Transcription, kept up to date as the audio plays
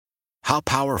How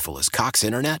powerful is Cox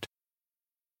Internet?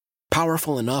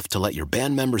 Powerful enough to let your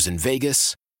band members in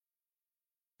Vegas,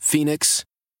 Phoenix,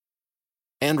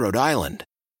 and Rhode Island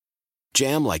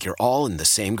jam like you're all in the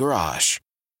same garage.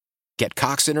 Get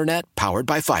Cox Internet powered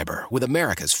by fiber with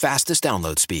America's fastest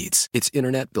download speeds. It's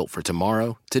internet built for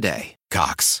tomorrow, today.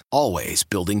 Cox, always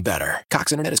building better.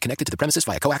 Cox Internet is connected to the premises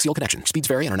via coaxial connection. Speeds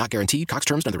vary and are not guaranteed. Cox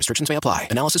terms and other restrictions may apply.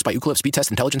 Analysis by Ookla Speed Test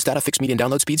Intelligence Data. Fixed median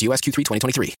download speeds. US Q3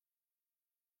 2023.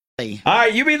 All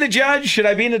right, you be the judge. Should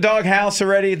I be in the doghouse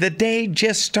already? The day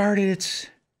just started. It's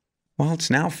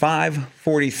now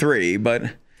 5:43, but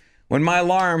when my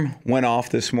alarm went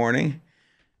off this morning,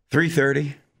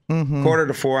 3:30, quarter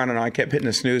to 4, I don't know, I kept hitting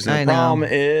the snooze. And the problem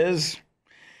is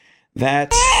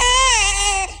that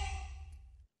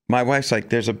my wife's like,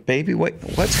 there's a baby.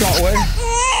 What's going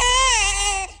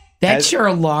on? That's your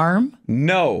alarm?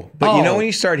 No, but you know when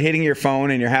you start hitting your phone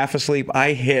and you're half asleep,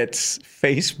 I hit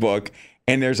Facebook.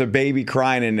 And there's a baby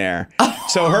crying in there.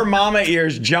 So her mama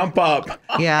ears jump up.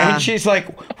 Yeah. And she's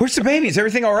like, where's the baby? Is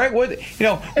everything all right? What's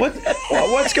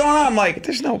going on? I'm like,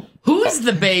 there's no... Who's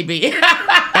the baby? And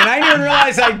I didn't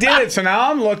realize I did it. So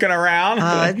now I'm looking around.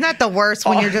 Isn't that the worst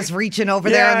when you're just reaching over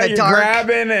there in the dark?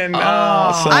 Grabbing and...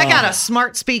 I got a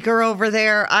smart speaker over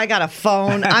there. I got a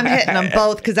phone. I'm hitting them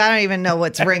both because I don't even know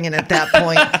what's ringing at that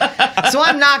point. So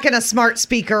I'm knocking a smart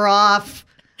speaker off.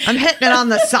 I'm hitting it on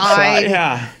the side,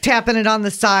 tapping it on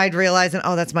the side, realizing,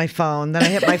 that's my phone. Then I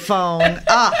hit my phone.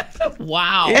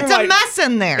 Wow. It's a mess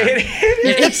in there.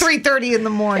 It's 3:30 in the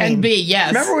morning. And B, yes.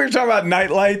 Remember we were talking about night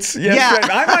lights yesterday?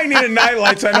 Yeah. I might need a night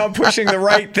light so I know I'm pushing the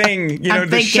right thing,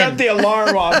 to shut the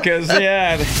alarm off because,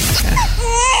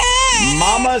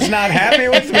 Mama's not happy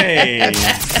with me.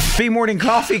 B Morning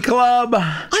Coffee Club.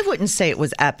 I wouldn't say it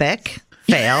was epic.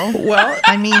 Fail. Well,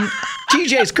 I mean...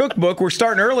 TJ's cookbook, we're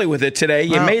starting early with it today.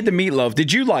 You made the meatloaf.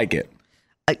 Did you like it?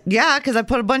 Yeah, because I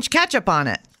put a bunch of ketchup on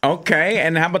it. Okay,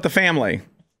 and how about the family?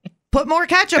 Put more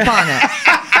ketchup on it.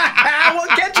 Well,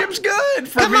 ketchup's good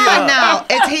for Come on now.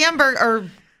 It's hamburger or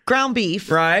ground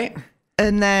beef. Right.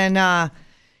 And then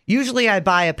usually I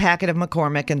buy a packet of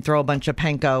McCormick and throw a bunch of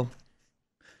panko,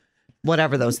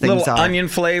 whatever those things little are. Onion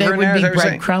flavor That in would there. be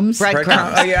breadcrumbs.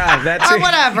 Breadcrumbs. Oh, yeah. That's or it.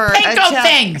 whatever. Panko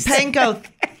things. Panko.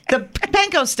 The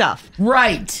panko stuff.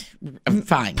 Right.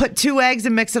 Fine. Put 2 eggs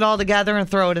and mix it all together and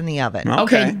throw it in the oven.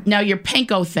 Okay. Now your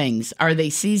panko things, are they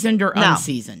seasoned or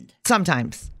unseasoned?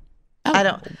 Sometimes. Oh, I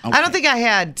don't think I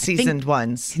had seasoned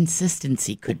ones.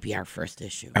 Consistency could be our first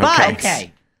issue.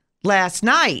 But last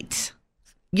night,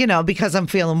 because I'm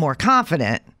feeling more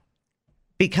confident,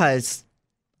 because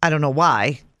I don't know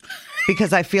why,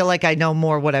 because I feel like I know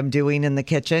more what I'm doing in the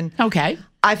kitchen. Okay.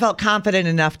 I felt confident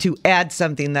enough to add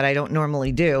something that I don't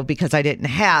normally do because I didn't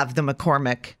have the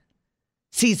McCormick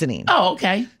seasoning. Oh,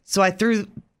 okay. So I threw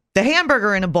the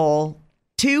hamburger in a bowl,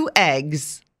 2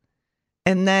 eggs,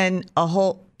 and then a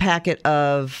whole packet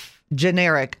of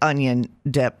generic onion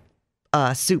dip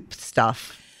soup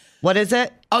stuff. What is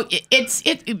it? Oh, it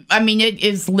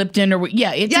is Lipton or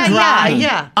it's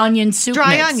dry onion soup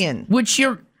dry mix, onion, which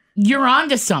you're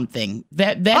onto something.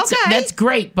 That's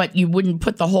great, but you wouldn't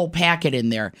put the whole packet in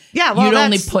there. Yeah, well, you'd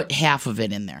only put half of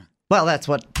it in there. Well, that's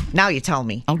what. Now you tell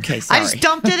me. Okay, sorry. I just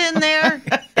dumped it in there,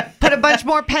 put a bunch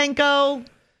more panko,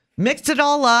 mixed it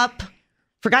all up.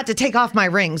 Forgot to take off my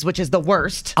rings, which is the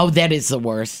worst. Oh, that is the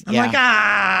worst. I'm like,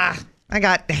 I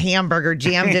got the hamburger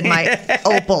jammed in my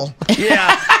opal.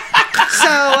 Yeah.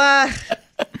 So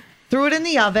threw it in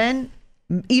the oven.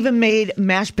 Even made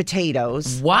mashed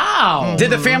potatoes. Wow.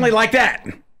 Did the family like that?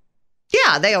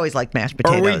 Yeah, they always like mashed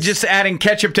potatoes. Or are we just adding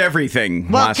ketchup to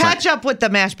everything? Well, ketchup with the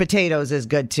mashed potatoes is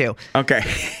good too. Okay.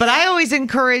 But I always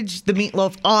encourage the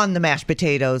meatloaf on the mashed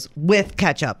potatoes with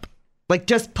ketchup. Like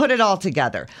just put it all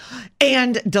together.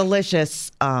 And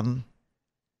delicious,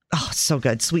 so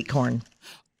good, sweet corn.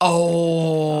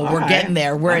 Oh, we're getting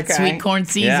there. We're at sweet corn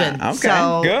season. Yeah, okay,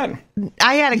 so, good.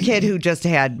 I had a kid who just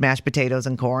had mashed potatoes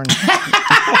and corn.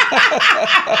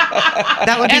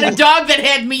 That would be, and a dog that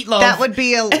had meatloaf. That would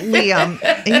be a Liam.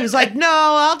 And he was like, no,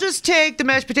 I'll just take the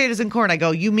mashed potatoes and corn. I go,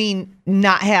 you mean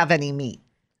not have any meat?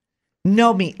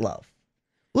 No meatloaf.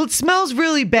 Well, it smells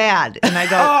really bad. And I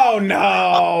go, oh,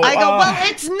 no. I go, well,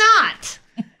 it's not.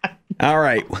 All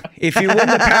right. If you win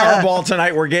the Powerball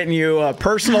tonight, we're getting you a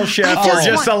personal chef or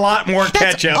just a lot more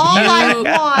ketchup. All I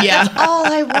want. Yeah. That's all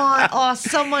I want. Oh,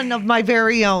 someone of my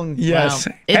very own. Yes.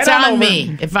 Wow. It's on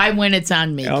me. If I win, it's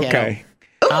on me. Okay.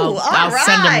 Kiddo. I'll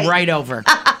send them right over.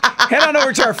 Head on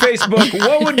over to our Facebook.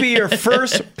 What would be your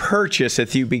first purchase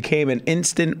if you became an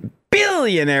instant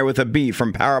billionaire with a B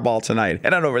from Powerball tonight?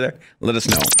 Head on over there. Let us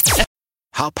know.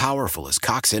 How powerful is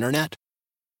Cox Internet?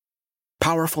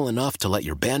 Powerful enough to let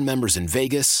your band members in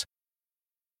Vegas,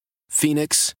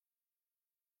 Phoenix,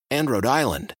 and Rhode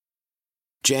Island.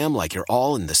 Jam like you're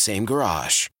all in the same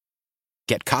garage.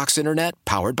 Get Cox Internet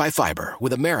powered by fiber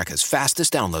with America's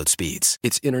fastest download speeds.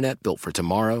 It's internet built for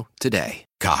tomorrow, today.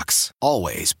 Cox,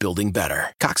 always building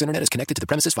better. Cox Internet is connected to the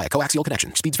premises via coaxial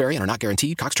connection. Speeds vary and are not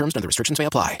guaranteed. Cox terms and other restrictions may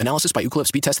apply. Analysis by Ookla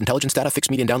Speed Test Intelligence Data.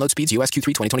 Fixed median download speeds. US Q3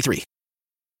 2023.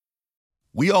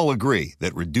 We all agree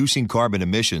that reducing carbon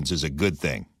emissions is a good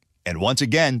thing. And once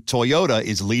again, Toyota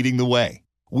is leading the way.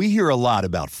 We hear a lot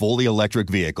about fully electric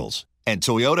vehicles, and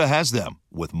Toyota has them,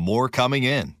 with more coming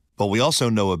in. But we also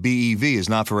know a BEV is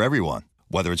not for everyone,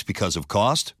 whether it's because of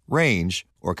cost, range,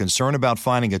 or concern about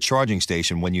finding a charging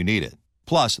station when you need it.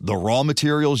 Plus, the raw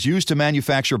materials used to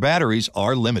manufacture batteries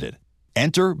are limited.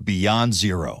 Enter Beyond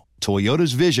Zero,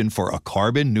 Toyota's vision for a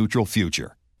carbon-neutral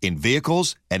future. In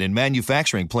vehicles and in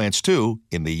manufacturing plants, too,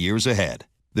 in the years ahead.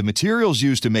 The materials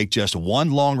used to make just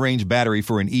one long-range battery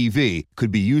for an EV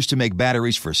could be used to make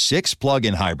batteries for 6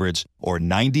 plug-in hybrids or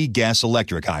 90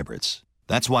 gas-electric hybrids.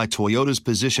 That's why Toyota's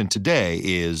position today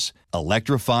is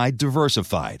electrified,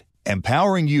 diversified,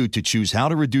 empowering you to choose how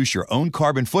to reduce your own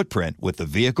carbon footprint with the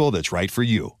vehicle that's right for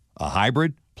you, a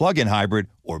hybrid, plug-in hybrid,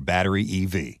 or battery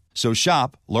EV. So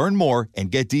shop, learn more,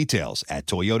 and get details at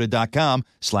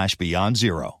toyota.com/beyond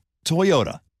zero.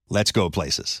 Toyota, let's go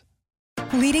places.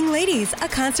 Leading Ladies, a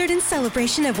concert in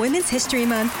celebration of Women's History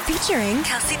Month featuring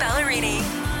Kelsey Ballerini,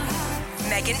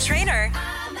 Meghan Trainor,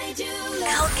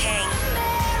 Elle King,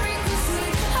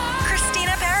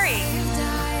 Christina Perry.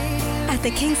 At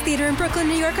the King's Theater in Brooklyn,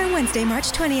 New York on Wednesday,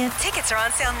 March 20th. Tickets are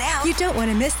on sale now. You don't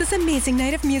want to miss this amazing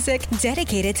night of music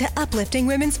dedicated to uplifting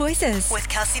women's voices. With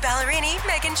Kelsey Ballerini,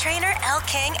 Meghan Trainor, Elle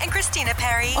King, and Christina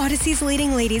Perry. Odyssey's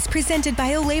Leading Ladies presented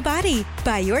by Olay Body.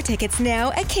 Buy your tickets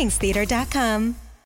now at kingstheater.com.